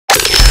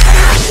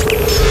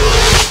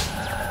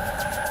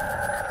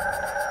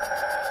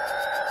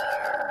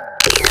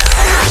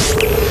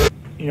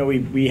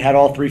we had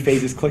all three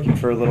phases clicking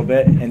for a little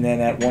bit, and then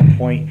at one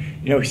point,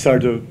 we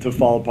started to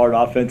fall apart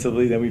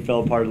offensively. Then we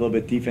fell apart a little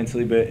bit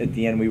defensively, but at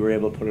the end, we were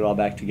able to put it all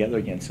back together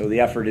again. So the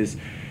effort is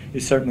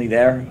certainly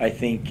there. I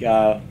think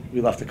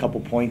we left a couple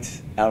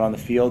points out on the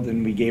field,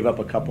 and we gave up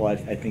a couple I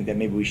think that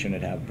maybe we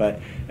shouldn't have. But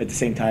at the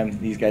same time,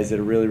 these guys did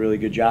a really, really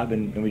good job,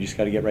 and we just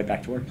got to get right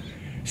back to work.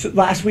 So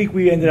last week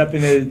we ended up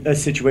in a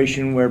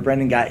situation where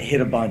Brendan got hit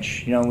a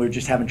bunch. We were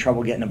just having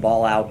trouble getting the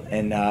ball out,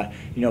 and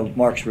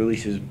Mark's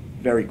release is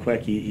very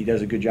quick. He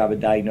does a good job of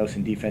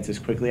diagnosing defenses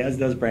quickly, as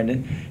does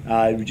Brendan.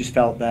 We just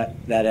felt that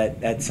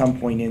at some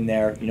point in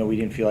there, we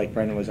didn't feel like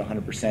Brendan was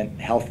 100%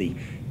 healthy,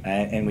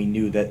 and we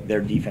knew that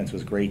their defense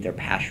was great, their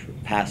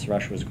pass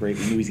rush was great.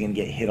 We knew he was going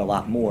to get hit a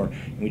lot more,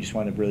 and we just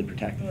wanted to really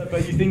protect him.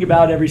 But you think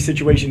about every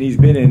situation he's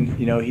been in,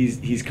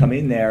 he's come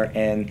in there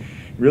and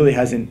really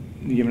hasn't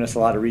given us a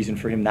lot of reason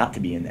for him not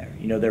to be in there.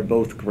 They're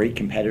both great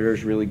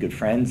competitors, really good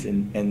friends,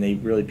 and they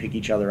really pick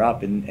each other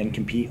up and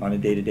compete on a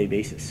day-to-day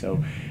basis.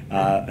 So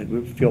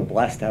we feel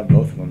blessed to have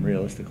both of them,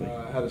 realistically.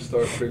 I had a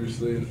start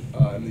previously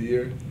in the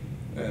year,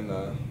 and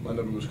my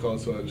number was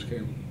called, so I just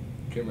came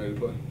ready to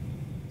play.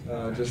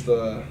 Just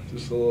a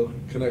little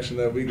connection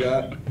that we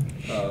got.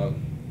 I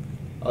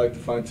like to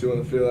find two on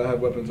the field. I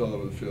have weapons all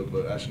over the field,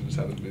 but Ashton just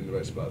happened to be in the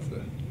right spot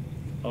today.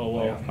 Oh,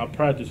 well, I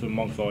practice with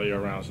Monks all year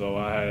round, so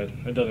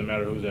it doesn't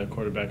matter who's at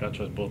quarterback. I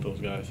trust both those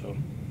guys, so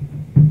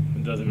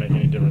it doesn't make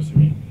any difference to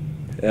me.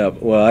 Yeah,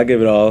 well, I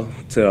give it all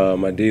to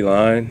my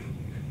D-line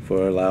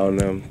for allowing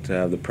them to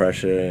have the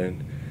pressure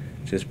and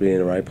just be in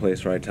the right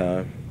place, right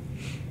time,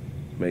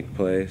 make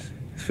plays.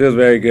 It feels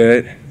very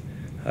good.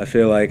 I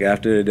feel like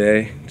after the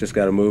day, just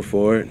got to move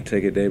forward,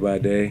 take it day by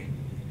day,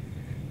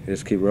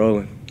 just keep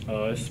rolling.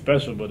 It's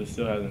special, but it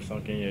still hasn't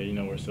sunk in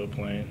yet. We're still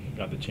playing,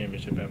 got the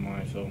championship at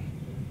mind, so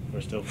we're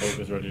still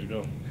focused, ready to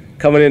go.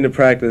 Coming into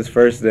practice,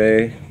 first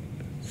day,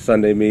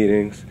 Sunday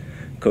meetings,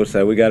 Coach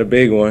said, we got a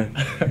big one.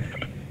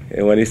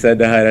 And when he said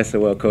the height, I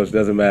said, well, Coach,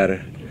 doesn't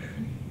matter.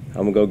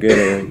 I'm going to go get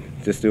him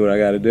and just do what I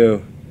got to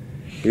do.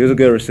 He was a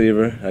good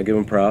receiver. I give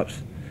him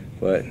props.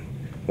 But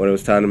when it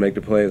was time to make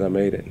the plays, I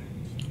made it.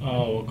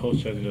 Oh, well,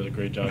 Coach Chesney does a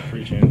great job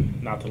preaching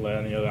not to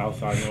let any other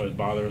outside noise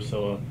bother us.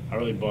 So I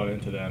really bought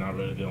into that, and I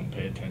really don't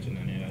pay attention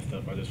to any of that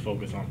stuff. I just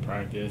focus on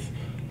practice,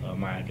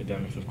 my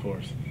academics, of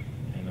course.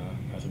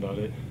 That's about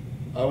it.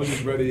 I was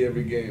just ready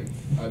every game.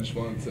 I just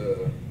wanted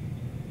to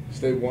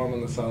stay warm on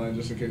the sideline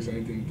just in case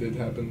anything did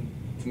happen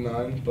to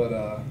 9.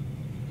 But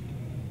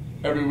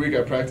every week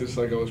I practiced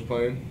like I was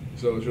playing,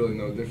 so it was really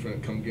no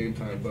different come game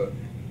time. But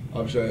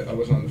obviously I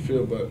wasn't on the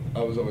field, but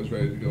I was always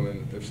ready to go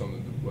in if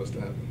something was to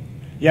happen.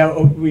 Yeah,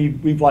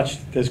 we've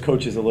watched as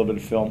coaches a little bit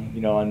of film,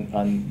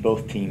 on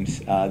both teams.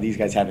 These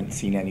guys haven't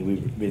seen any.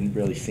 We've been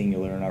really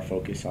singular in our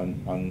focus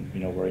on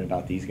worrying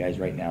about these guys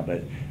right now.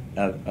 But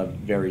a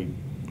very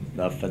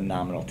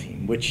phenomenal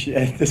team, which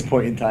at this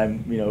point in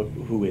time,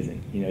 who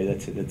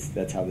isn't?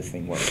 That's how this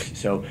thing works.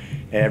 So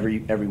every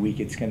week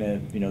it's gonna,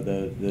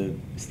 the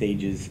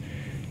stage is,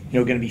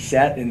 gonna be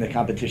set, and the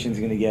competition's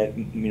gonna get,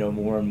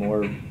 more and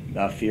more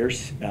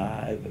fierce.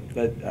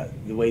 But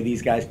the way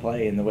these guys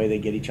play and the way they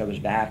get each other's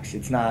backs,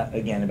 it's not,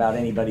 again, about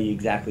anybody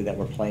exactly that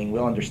we're playing.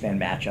 We'll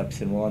understand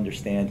matchups, and we'll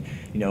understand,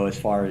 as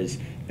far as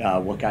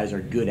what guys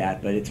are good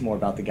at, but it's more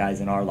about the guys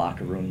in our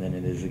locker room than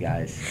it is the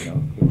guys,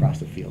 across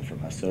the field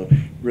from us. So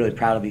really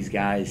proud of these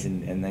guys,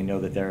 and they know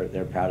that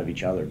they're proud of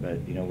each other. But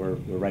we're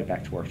right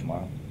back to work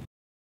tomorrow.